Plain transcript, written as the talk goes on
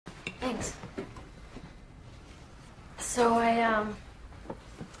Thanks. So I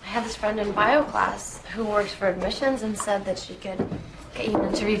had this friend in bio class who works for admissions and said that she could get you an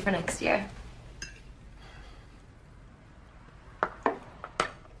interview for next year.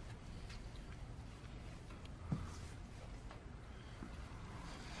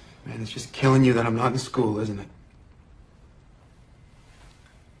 Man, it's just killing you that I'm not in school, isn't it?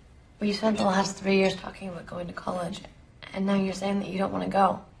 Well, you spent the last 3 years talking about going to college, and now you're saying that you don't want to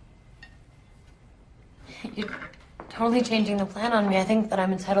go. You're totally changing the plan on me. I think that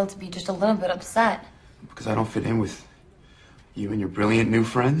I'm entitled to be just a little bit upset. Because I don't fit in with you and your brilliant new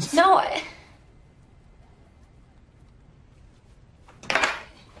friends? No,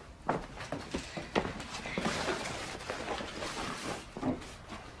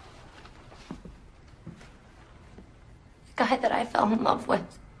 the guy that I fell in love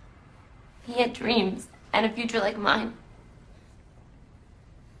with, he had dreams and a future like mine.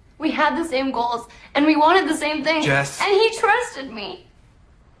 We had the same goals, and we wanted the same thing. Jess. And he trusted me.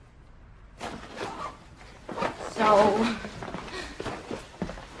 So...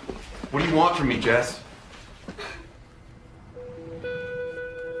 What do you want from me, Jess?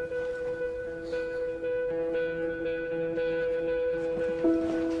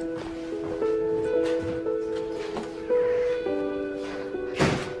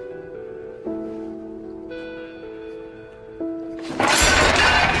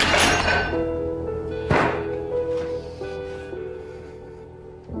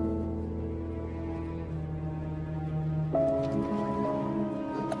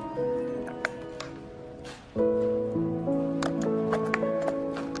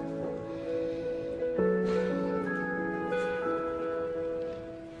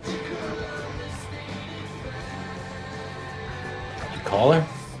 Call her?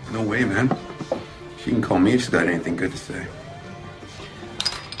 No way, man. She can call me if she's got anything good to say.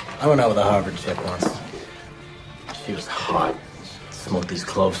 I went out with a Harvard chick once. She was hot. Smoked these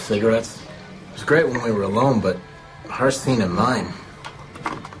clove cigarettes. It was great when we were alone, but her scene and mine,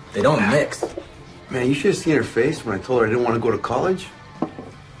 they don't mix. Man, you should have seen her face when I told her I didn't want to go to college.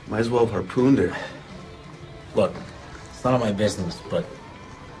 Might as well have harpooned her. Look, it's none of my business, but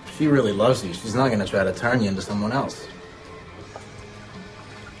if she really loves you, she's not going to try to turn you into someone else.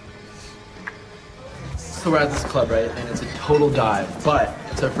 So we're at this club, right? And it's a total dive, but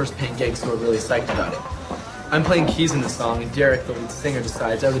it's our first paying gig, so we're really psyched about it. I'm playing keys in the song, and Derek, the lead singer,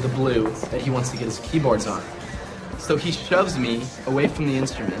 decides out of the blue that he wants to get his keyboards on. So he shoves me away from the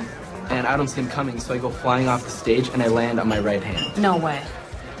instrument, and I don't see him coming, so I go flying off the stage, and I land on my right hand. No way.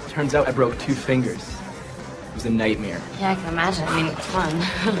 Turns out I broke 2 fingers. It was a nightmare. Yeah, I can imagine. I mean, it's fun.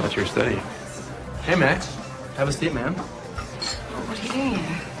 What's your study? Hey, Max. Have a seat, man. What are you doing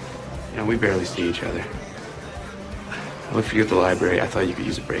here? You know, we barely see each other. I looked for you at the library. I thought you could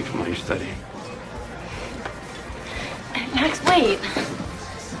use a break from all your studying. Max, wait.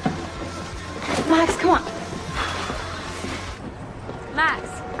 Max, come on. Max.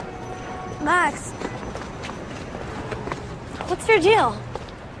 Max. What's your deal?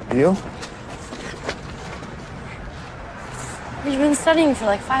 Deal? You've been studying for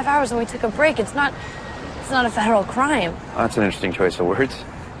like 5 hours and we took a break. It's not a federal crime. That's an interesting choice of words.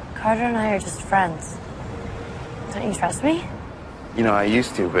 Carter and I are just friends. Don't you trust me? You know, I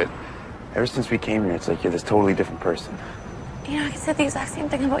used to, but ever since we came here, it's like you're this totally different person. You know, I could say the exact same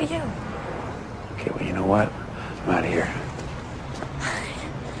thing about you. Okay, well, you know what? I'm out of here.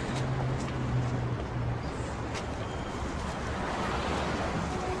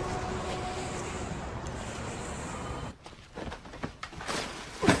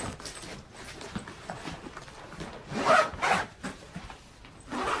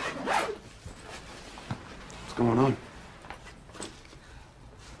 What's going on?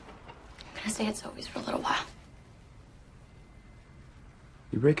 I'm gonna stay at Sophie's for a little while.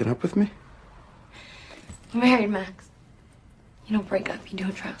 You breaking up with me? I'm married, Max. You don't break up, you do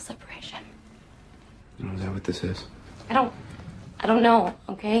a trial separation. You know, is that what this is? I don't know,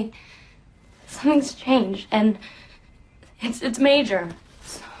 okay? Something's changed, and it's major.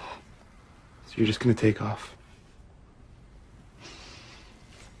 So you're just gonna take off?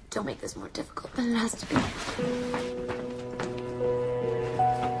 don't make this more difficult than it has to be.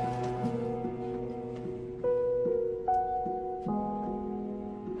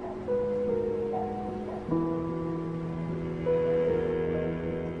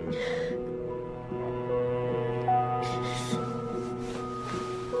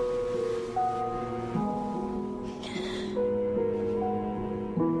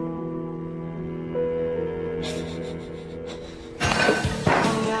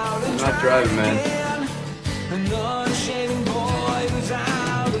 I'm not driving, man.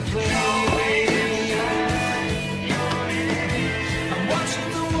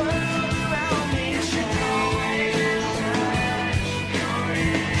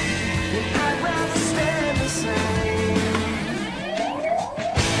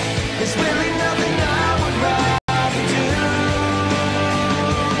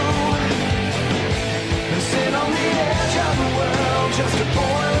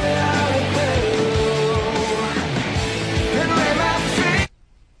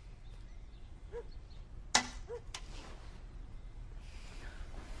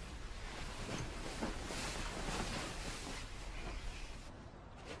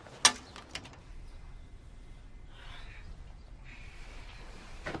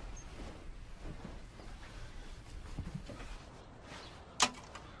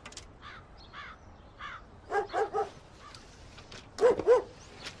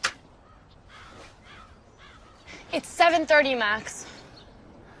 11:30, Max.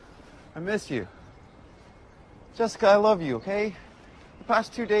 I miss you. Jessica, I love you, okay? The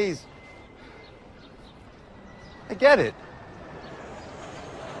past 2 days. I get it.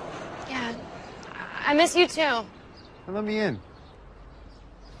 Yeah, I miss you too. Now let me in.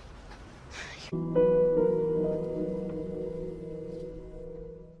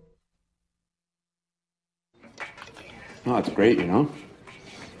 No, it's great, you know?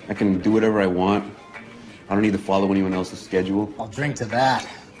 I can do whatever I want. I don't need to follow anyone else's schedule. I'll drink to that. I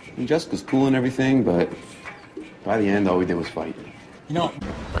mean, Jessica's cool and everything, but by the end, all we did was fight. You know,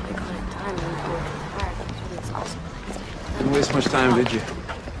 But I couldn't time and work hard. That's really exhausting. Didn't waste much time, did you?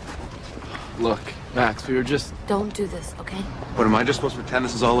 Look, Max, we were just... Don't do this, okay? What, am I just supposed to pretend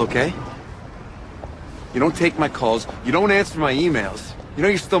this is all okay? You don't take my calls. You don't answer my emails. You know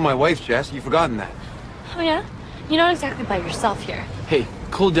you're still my wife, Jess. You've forgotten that. Oh, yeah? You're not exactly by yourself here. Hey,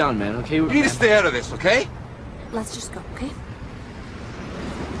 cool down, man, okay? You need to stay out of this, okay? Let's just go, okay?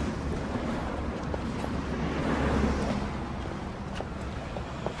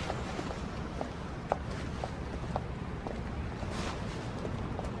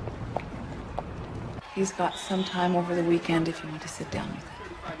 He's got some time over the weekend if you want to sit down with him.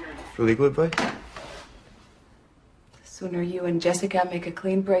 For legal advice? The sooner you and Jessica make a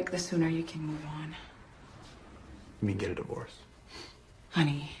clean break, the sooner you can move on. You mean get a divorce?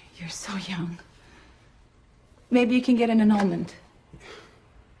 Honey, you're so young. Maybe you can get an annulment.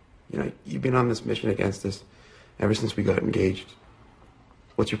 You know, you've been on this mission against us ever since we got engaged.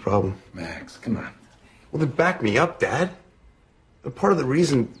 What's your problem? Max, come on. Well, then back me up, Dad. And part of the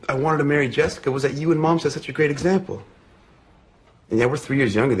reason I wanted to marry Jessica was that you and Mom set such a great example. And yeah, we're 3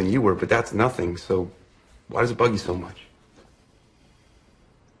 years younger than you were, but that's nothing, so why does it bug you so much?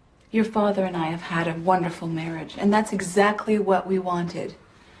 Your father and I have had a wonderful marriage, and that's exactly what we wanted.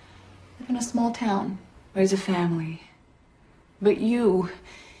 Live in a small town, raise a family. But you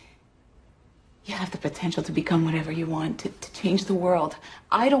have the potential to become whatever you want, to change the world.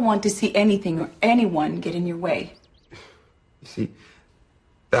 I don't want to see anything or anyone get in your way. You see,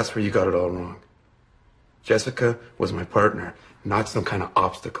 that's where you got it all wrong. Jessica was my partner, not some kind of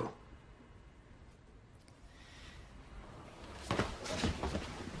obstacle.